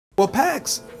Well,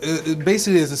 PAX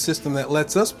basically is a system that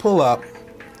lets us pull up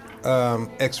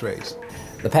x-rays.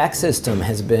 The PAX system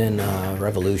has been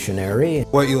revolutionary.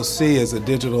 What you'll see is a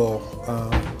digital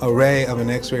array of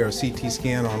an x-ray or CT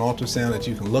scan or an ultrasound that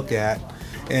you can look at,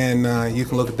 and you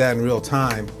can look at that in real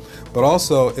time. But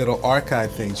also it'll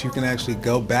archive things. You can actually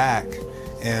go back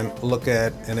and look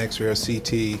at an x-ray or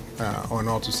CT or an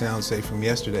ultrasound, say from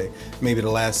yesterday, maybe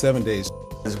the last 7 days.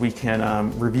 We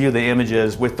can review the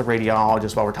images with the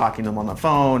radiologist while we're talking to them on the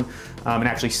phone and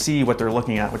actually see what they're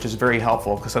looking at, which is very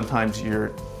helpful because sometimes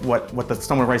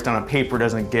someone writes down on paper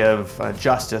doesn't give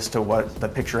justice to what the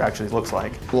picture actually looks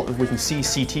like. We can see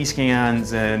CT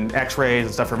scans and x-rays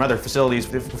and stuff from other facilities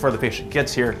before the patient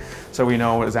gets here, so we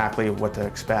know exactly what to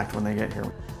expect when they get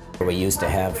here. We used to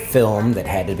have film that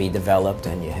had to be developed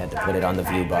and you had to put it on the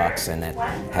view box, and that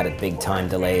had a big time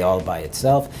delay all by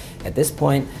itself. At this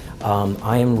point,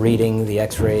 I am reading the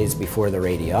x-rays before the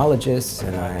radiologist,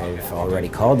 and I've already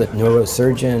called the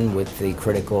neurosurgeon with the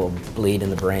critical bleed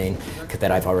in the brain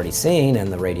that I've already seen,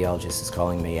 and the radiologist is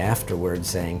calling me afterwards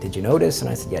saying, "Did you notice?" And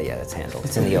I said, yeah, it's handled.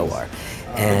 It's in the OR.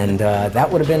 And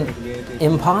that would have been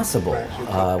impossible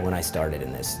when I started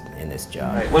in this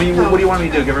job. Right. What do you want me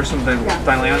to do? Give her something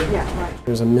finally on? Yeah, right.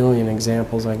 There's a million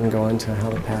examples I can go into how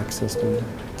the PAX system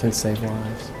can save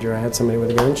lives. I had somebody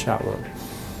with a gunshot wound,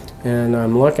 and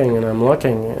I'm looking and I'm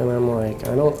looking and I'm like,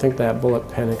 I don't think that bullet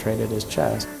penetrated his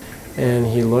chest. And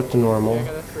he looked normal.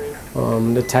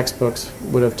 The textbooks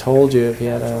would have told you if he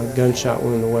had a gunshot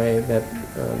wound the way that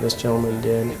this gentleman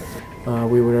did.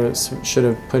 We should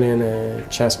have put in a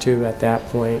chest tube at that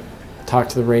point,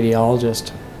 talked to the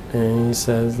radiologist, and he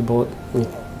says he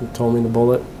told me the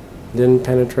bullet didn't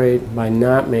penetrate. By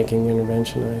not making the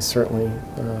intervention, I certainly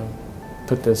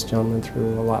put this gentleman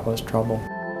through a lot less trouble.